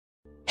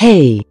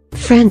Hey,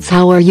 friends,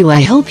 how are you? I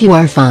hope you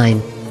are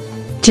fine.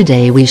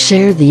 Today we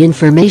share the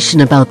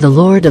information about the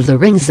Lord of the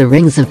Rings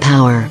of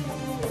Power.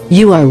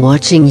 You are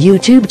watching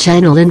YouTube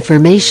channel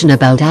information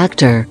about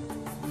actor.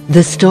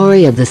 The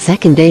story of the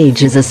Second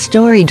Age is a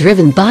story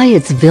driven by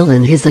its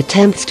villain. His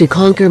attempts to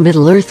conquer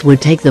Middle-earth would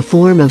take the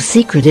form of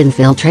secret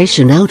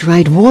infiltration,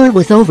 outright war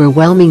with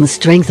overwhelming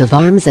strength of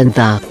arms, and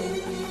the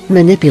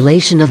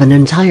manipulation of an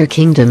entire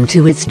kingdom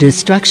to its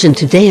destruction.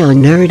 Today on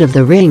Nerd of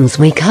the Rings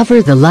we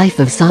cover the life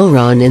of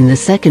Sauron in the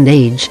Second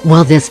Age.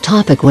 While this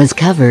topic was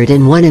covered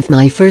in one of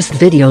my first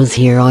videos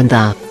here on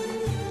the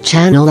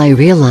channel, I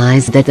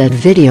realized that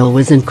video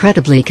was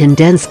incredibly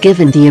condensed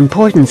given the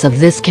importance of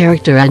this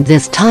character and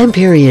this time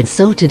period,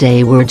 so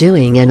today we're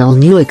doing an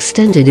all-new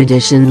extended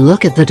edition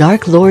look at the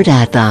Dark Lord.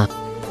 At the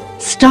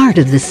start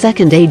of the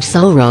Second Age,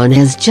 Sauron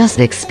has just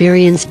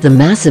experienced the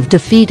massive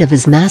defeat of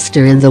his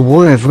master in the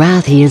War of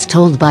Wrath. He is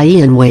told by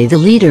Eowyn, the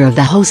leader of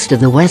the host of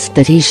the West,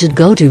 that he should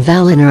go to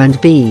Valinor and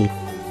be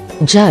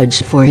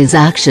judged for his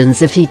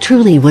actions if he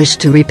truly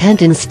wished to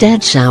repent.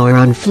 Instead,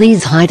 Sauron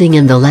flees, hiding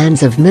in the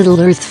lands of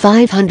Middle-earth.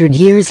 500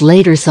 years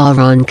later,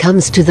 Sauron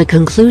comes to the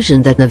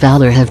conclusion that the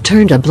Valar have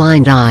turned a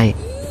blind eye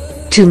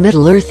to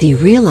Middle-earth. He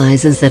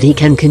realizes that he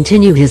can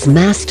continue his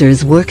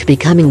master's work,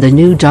 becoming the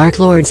new Dark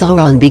Lord.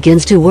 Sauron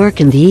begins to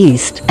work in the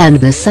east and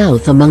the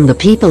south among the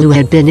people who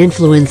had been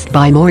influenced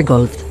by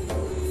Morgoth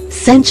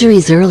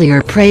centuries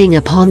earlier. Preying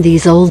upon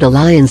these old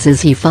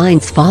alliances, he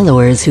finds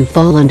followers who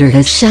fall under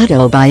his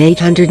shadow. By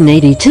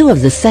 882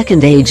 of the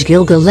Second Age,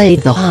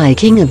 Gil-galad, the High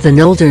King of the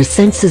Noldor,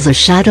 senses a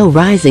shadow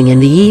rising in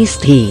the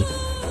east. He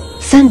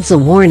sends a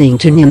warning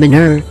to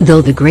Numenor.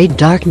 Though the Great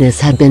Darkness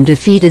had been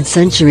defeated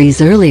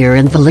centuries earlier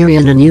in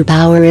Valyrian, a new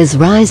power is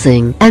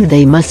rising, and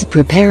they must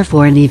prepare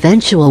for an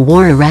eventual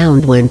war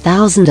around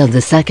 1000 of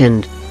the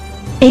Second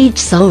Age.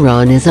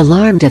 Sauron is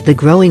alarmed at the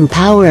growing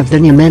power of the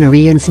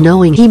Numenorians.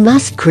 Knowing he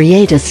must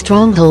create a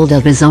stronghold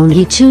of his own,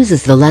 he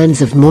chooses the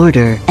lands of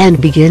Mordor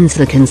and begins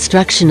the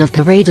construction of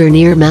Barad-dur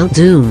near Mount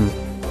Doom.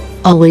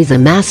 Always a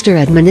master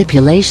at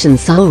manipulation,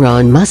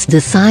 Sauron must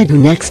decide who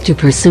next to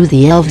pursue: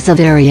 the elves of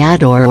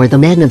Barad-dur or the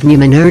men of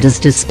Numenor.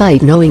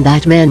 Despite knowing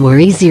that men were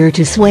easier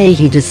to sway,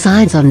 he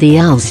decides on the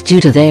elves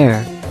due to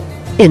their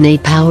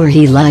innate power.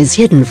 He lies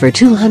hidden for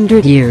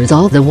 200 years,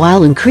 all the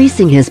while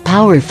increasing his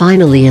power.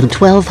 Finally, in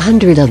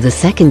 1200 of the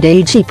Second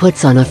Age, he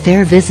puts on a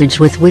fair visage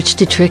with which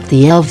to trick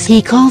the elves.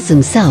 He calls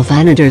himself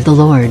Barad-dur, the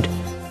Lord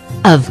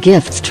of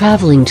Gifts.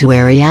 Traveling to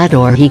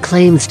Barad-dur, he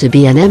claims to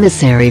be an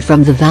emissary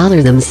from the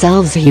Valar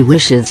themselves. He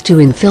wishes to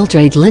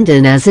infiltrate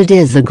Lindon, as it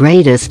is the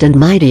greatest and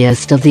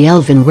mightiest of the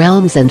elven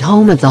realms and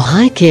home of the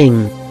High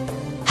King.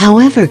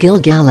 However,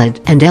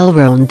 Gil-galad and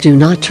Elrond do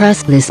not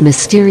trust this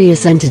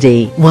mysterious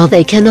entity. While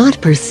they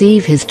cannot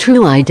perceive his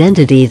true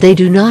identity, they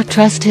do not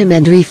trust him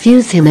and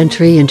refuse him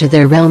entry into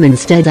their realm.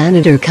 Instead,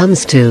 Barad-dur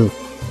comes to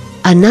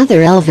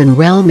another elven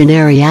realm in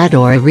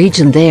Barad-dur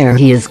region. There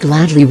he is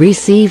gladly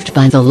received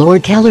by the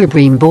Lord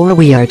Celebrimbor.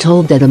 We are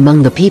told that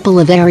among the people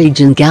of our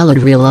region,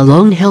 Galadriel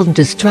alone held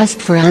distrust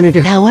for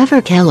Barad-dur.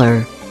 However,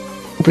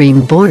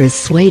 Celebrimbor is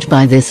swayed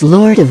by this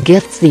Lord of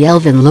Gifts. The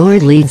elven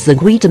lord leads the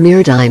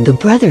Gwytamirdine, the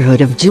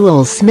Brotherhood of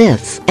Jewel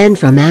Smiths, and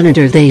from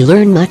Barad-dur they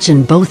learn much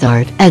in both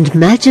art and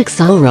magic.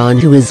 Sauron,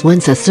 who is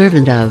once a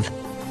servant of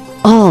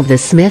all the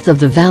smith of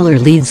the Valar,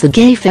 leads the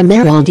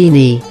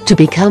Gwythameraldini to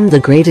become the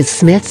greatest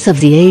smiths of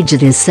the age.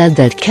 It is said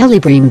that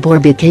Celebrimbor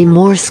became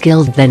more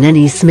skilled than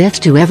any smith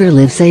to ever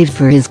live, save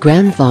for his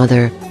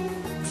grandfather.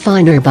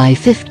 Finally, by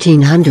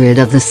 1500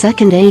 of the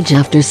Second Age,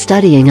 after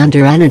studying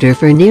under Barad-dur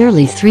for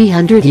nearly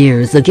 300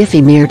 years, the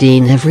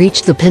Gwythameraldine have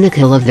reached the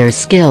pinnacle of their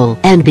skill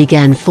and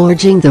began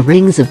forging the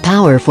rings of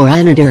power. For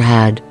Barad-dur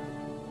had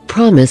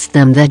promised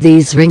them that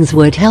these rings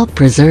would help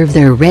preserve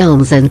their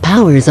realms and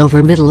powers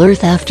over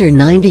Middle-earth. After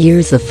 90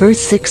 years, the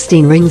first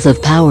 16 rings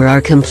of power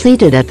are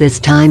completed. At this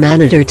time,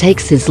 Barad-dur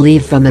takes his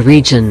leave from the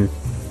region.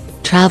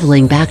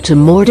 Traveling back to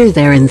Mordor,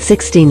 there in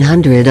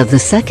 1600 of the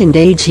Second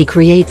Age, he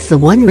creates the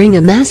One Ring,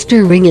 a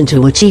master ring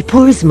into which he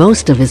pours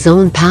most of his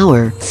own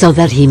power, so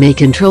that he may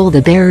control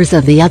the bearers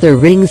of the other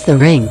rings. The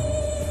ring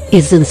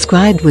is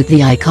inscribed with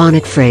the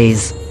iconic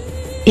phrase.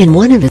 In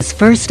one of his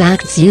first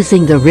acts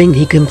using the ring,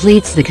 he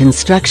completes the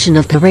construction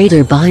of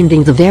Barad-dur,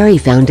 binding the very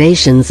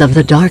foundations of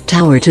the Dark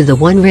Tower to the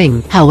One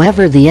Ring.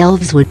 However, the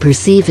elves would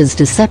perceive his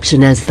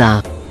deception as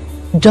the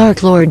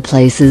Dark Lord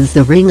places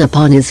the ring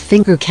upon his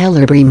finger.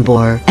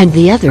 Celebrimbor and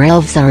the other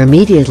elves are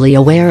immediately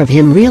aware of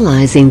him.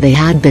 Realizing they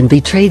had been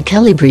betrayed,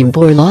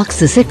 Celebrimbor locks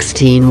the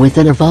 16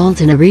 within a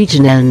vault in a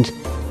region and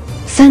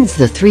sends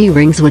the 3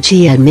 rings which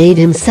he had made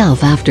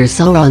himself after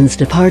Sauron's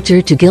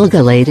departure to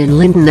Gil-galad in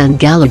Lindon and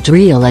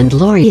Galadriel and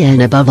Lorien.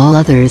 Above all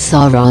others,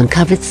 Sauron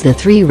covets the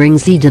 3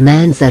 rings. He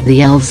demands that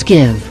the elves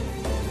give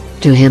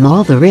to him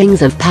all the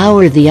rings of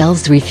power. The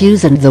elves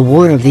refuse, and the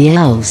War of the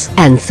Elves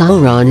and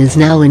Sauron is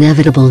now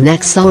inevitable.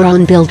 Next,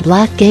 Sauron built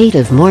Black Gate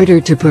of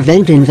Mordor to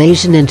prevent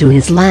invasion into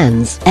his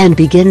lands and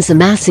begins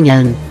amassing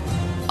an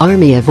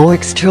army of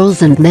orcs,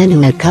 trolls and men who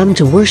had come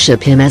to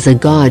worship him as a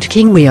god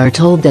king. We are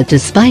told that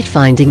despite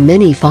finding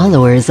many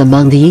followers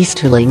among the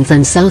Easterlings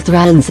and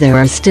Southrons, there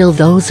are still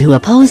those who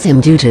oppose him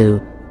due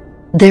to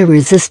their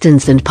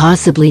resistance, and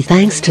possibly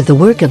thanks to the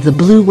work of the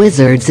Blue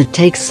Wizards it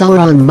takes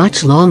Sauron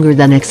much longer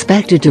than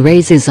expected to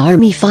raise his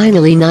army.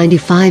 Finally,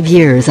 95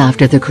 years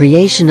after the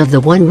creation of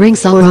the One Ring,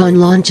 Sauron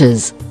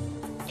launches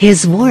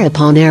his war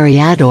upon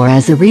Eriador.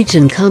 As the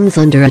region comes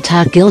under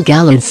attack,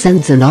 Gil-galad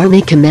sends an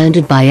army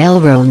commanded by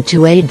Elrond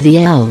to aid the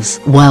elves,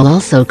 while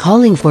also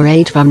calling for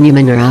aid from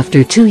Numenor.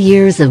 After 2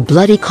 years of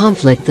bloody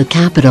conflict, the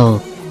capital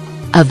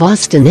of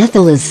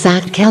Ostinithil is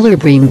sacked,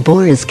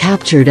 Celebrimbor is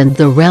captured, and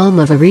the realm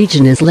of a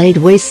region is laid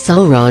waste.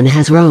 Sauron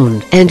has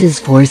roamed, and his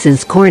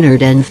forces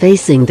cornered and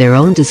facing their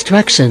own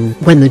destruction,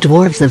 when the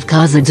dwarves of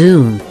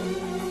Khazad-dûm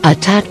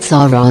attacked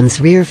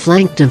Sauron's rear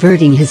flank,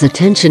 diverting his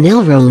attention.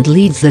 Elrond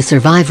leads the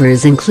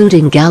survivors,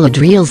 including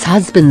Galadriel's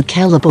husband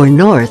Celeborn,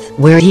 north,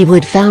 where he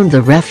would found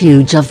the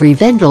refuge of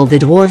Rivendell. The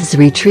dwarves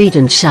retreat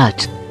and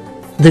shut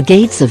the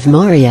gates of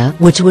Moria,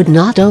 which would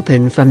not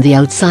open from the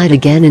outside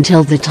again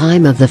until the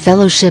time of the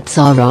Fellowship.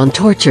 Sauron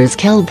tortures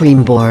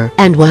Celebrimbor,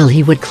 and while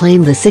he would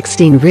claim the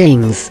 16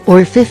 rings,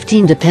 or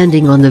 15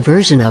 depending on the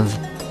version of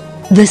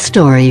the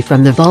story,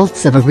 from the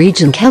vaults of a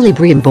region,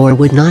 Celebrimbor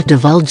would not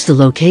divulge the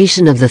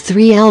location of the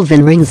 3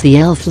 elven rings. The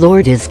elf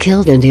lord is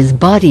killed and his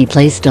body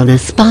placed on a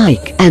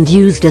spike and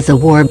used as a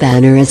war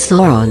banner as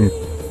Sauron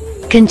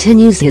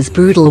continues his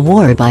brutal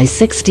war. By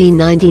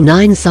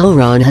 1699,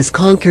 Sauron has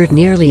conquered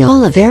nearly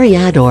all of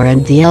Eriador,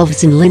 and the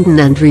elves in Lindon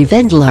and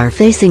Rivendell are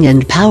facing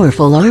a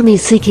powerful army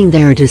seeking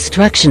their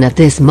destruction. At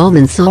this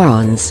moment,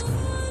 Sauron's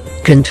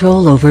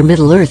control over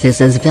Middle-earth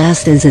is as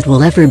vast as it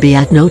will ever be.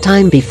 At no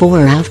time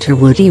before or after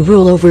would he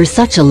rule over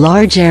such a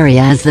large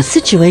area. As the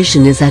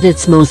situation is at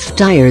its most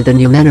dire, the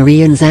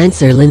Numenoreans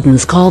answer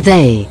Lindon's call.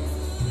 They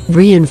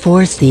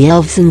reinforce the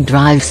elves and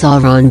drive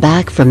Sauron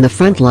back from the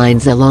front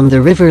lines along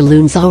the river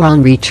Lune.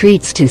 Sauron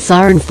retreats to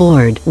Sarn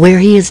Ford, where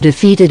he is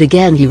defeated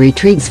again. He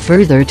retreats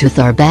further to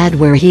Tharbad,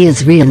 where he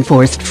is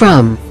reinforced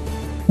from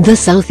the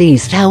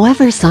southeast.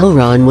 However,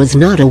 Sauron was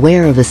not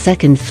aware of a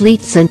second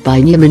fleet sent by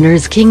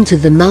Numenor's king to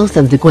the mouth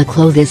of the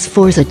Gwaclo. This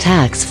force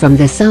attacks from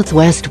the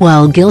southwest,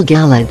 while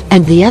Gil-galad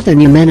and the other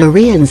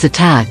Numenoreans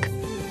attack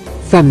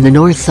from the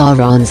north.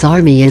 Sauron's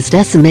army is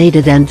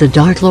decimated and the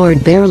Dark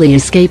Lord barely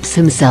escapes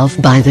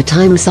himself. By the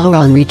time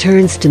Sauron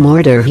returns to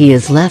Mordor, he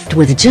is left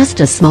with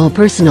just a small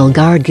personal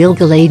guard.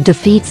 Gil-galad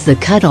defeats the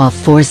cut-off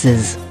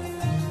forces,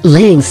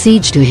 laying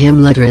siege to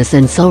Imladris,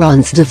 and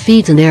Sauron's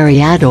defeat in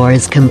Eriador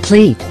is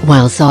complete.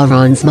 While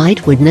Sauron's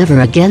might would never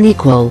again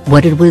equal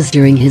what it was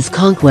during his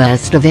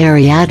conquest of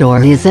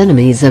Eriador, his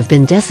enemies have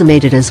been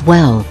decimated as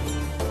well.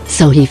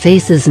 So he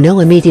faces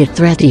no immediate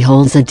threat. He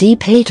holds a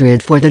deep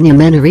hatred for the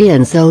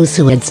Numenoreans, those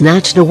who had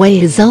snatched away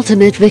his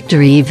ultimate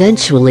victory.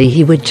 Eventually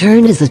he would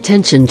turn his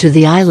attention to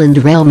the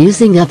island realm,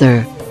 using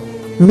other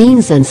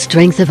means and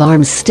strength of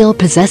arms, still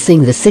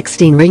possessing the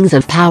 16 rings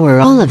of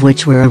power, all of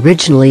which were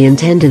originally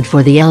intended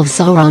for the elves.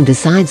 Sauron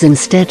decides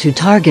instead to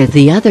target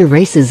the other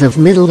races of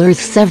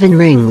Middle-earth's 7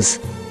 rings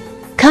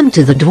come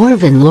to the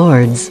Dwarven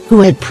lords,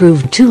 who had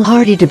proved too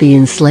hardy to be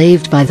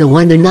enslaved by the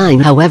One. The 9,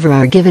 however,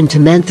 are given to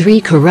men: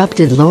 3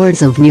 corrupted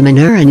lords of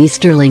Numenor, an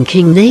Easterling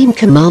king named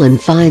Kamal, and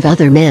 5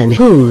 other men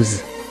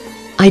whose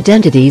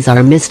identities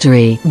are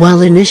mystery.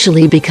 While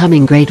initially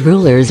becoming great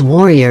rulers,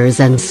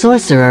 warriors and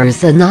sorcerers,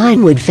 the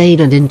 9 would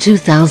fade, and in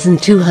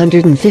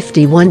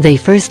 2251 they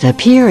first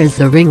appear as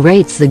the Ring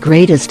Wraiths, the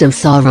greatest of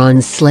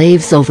Sauron's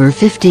slaves. Over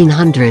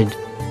 1500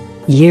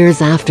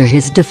 years after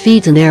his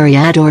defeat in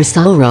Eriador,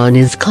 Sauron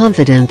is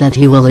confident that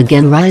he will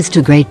again rise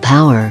to great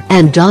power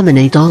and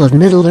dominate all of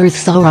Middle-earth.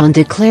 Sauron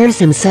declares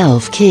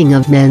himself King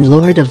of Men,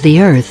 Lord of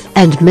the Earth,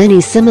 and many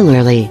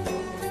similarly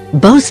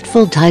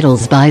boastful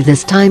titles. By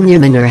this time,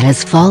 Numenor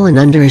has fallen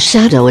under a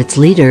shadow, its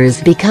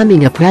leaders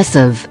becoming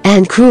oppressive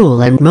and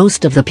cruel, and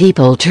most of the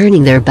people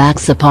turning their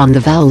backs upon the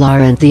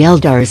Valar and the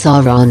Eldar.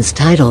 Sauron's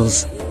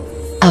titles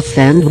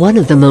offend one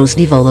of the most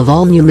evil of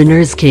all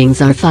Numenor's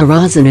kings,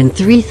 Ar-Pharazôn, in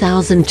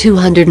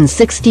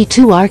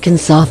 3262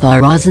 Arkansas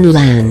Pharazôn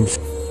lands.